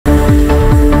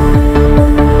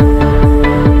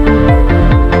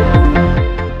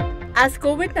As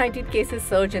COVID-19 cases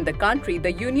surge in the country,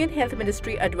 the Union Health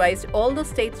Ministry advised all the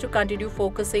states to continue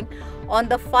focusing on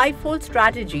the five-fold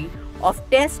strategy of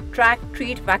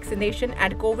Test-Track-Treat-Vaccination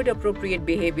and COVID-appropriate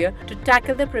behavior to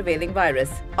tackle the prevailing virus.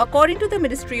 According to the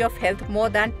Ministry of Health, more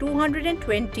than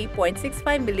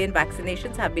 220.65 million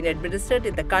vaccinations have been administered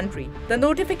in the country. The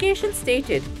notification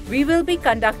stated, "We will be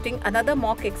conducting another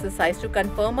mock exercise to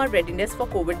confirm our readiness for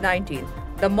COVID-19.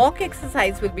 The mock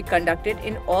exercise will be conducted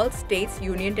in all states,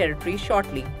 union territories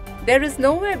shortly. There is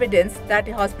no evidence that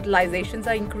hospitalizations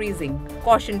are increasing.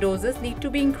 Caution doses need to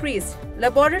be increased.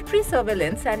 Laboratory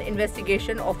surveillance and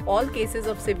investigation of all cases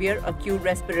of severe acute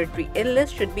respiratory illness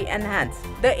should be enhanced."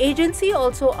 The agency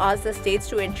also asked the states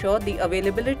to ensure the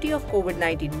availability of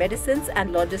COVID-19 medicines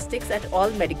and logistics at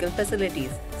all medical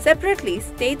facilities. Separately,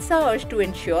 states are urged to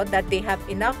ensure that they have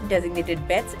enough designated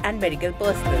beds and medical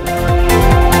personnel.